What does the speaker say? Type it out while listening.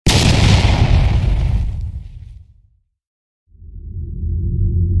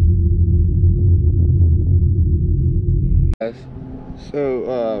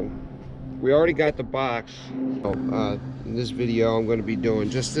So we already got the box. In this video I'm going to be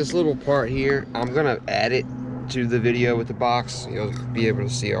doing just this little part here. I'm going to add it to the video with the box. You'll be able to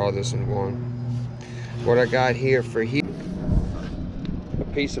see all this in one. What I got here for here, a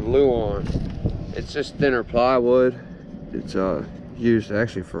piece of Luan. It's just thinner plywood. It's used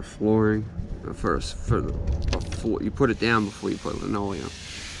actually for flooring. You put it down before you put linoleum.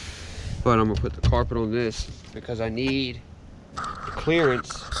 But I'm gonna put the carpet on this because I need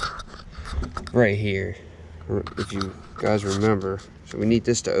clearance right here, if you guys remember. So we need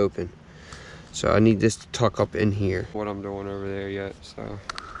this to open, so I need this to tuck up in here. What I'm doing over there yet, so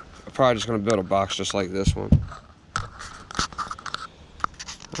I'm probably just gonna build a box just like this one.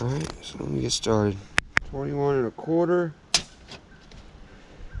 All right, so let me get started. 21 1/4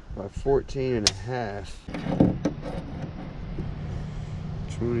 by 14 1/2.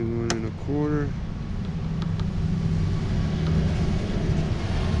 21 1/4.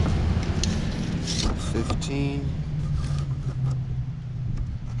 15.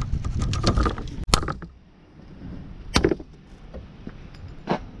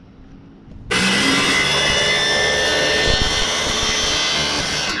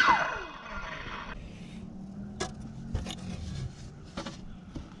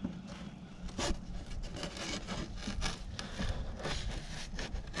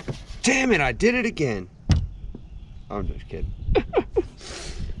 Damn it, I did it again. I'm just kidding.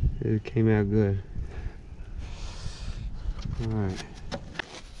 It came out good. All right.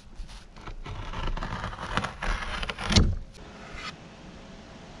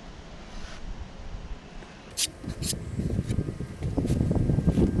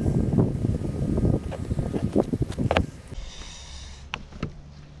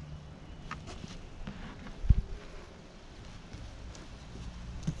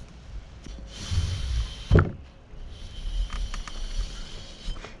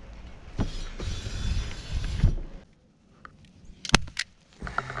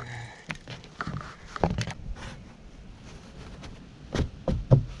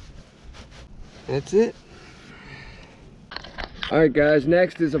 That's it. All right, guys,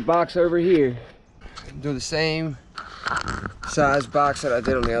 next is a box over here. Do the same size box that I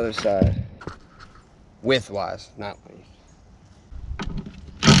did on the other side. Width-wise, not length.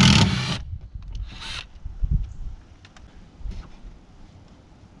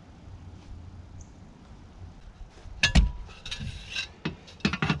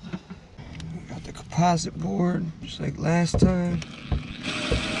 Got the composite board, just like last time.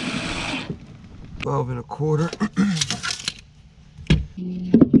 12 1/4.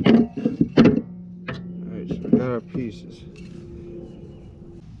 Alright, so we got our pieces.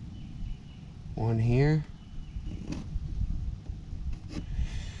 One here.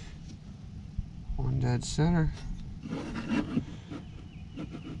 One dead center.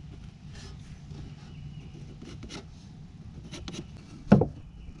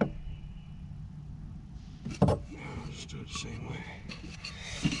 Let's do it the same way.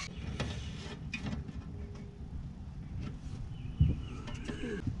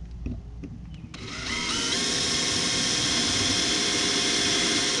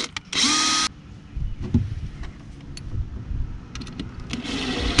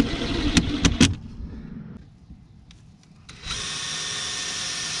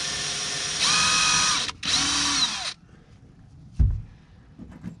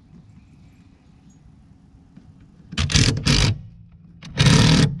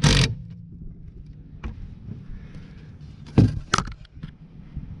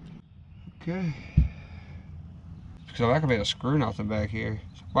 Okay. So I can make a screw nothing back here.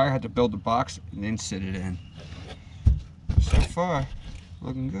 So I had to build the box and then sit it in. So far,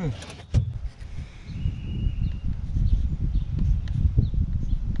 looking good.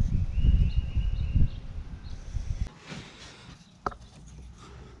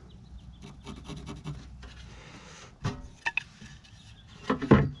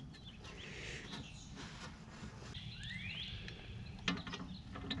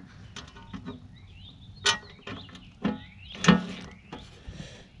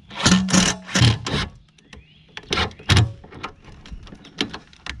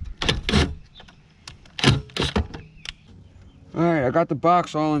 Alright, I got the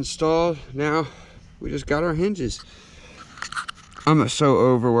box all installed. Now we just got our hinges. I'm so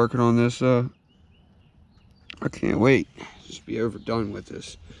over working on this though. I can't wait. Just be overdone with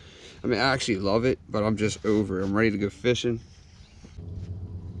this. I mean, I actually love it, but I'm just over it. I'm ready to go fishing.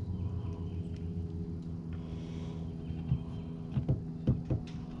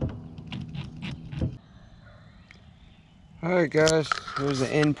 Alright guys, here's the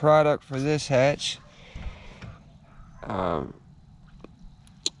end product for this hatch. Got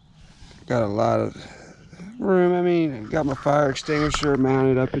a lot of room. I mean, got my fire extinguisher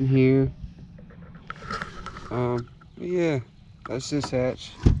mounted up in here. Yeah, that's this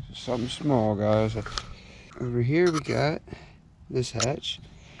hatch. Something small, guys. Over here we got this hatch.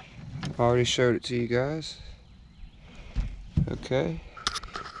 I've already showed it to you guys. Okay.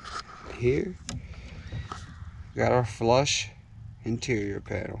 Here, got our flush interior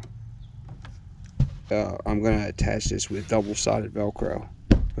panel. I'm gonna attach this with double-sided Velcro.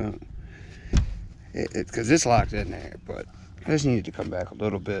 Because it's locked in there, but I just needed to come back a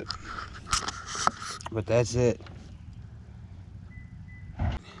little bit. But that's it.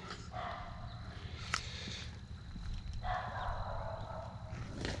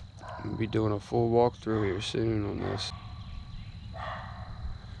 I'll be doing a full walkthrough here soon on this.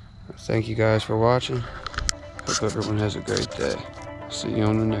 Thank you guys for watching. Hope everyone has a great day. See you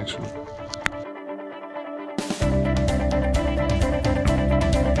on the next one.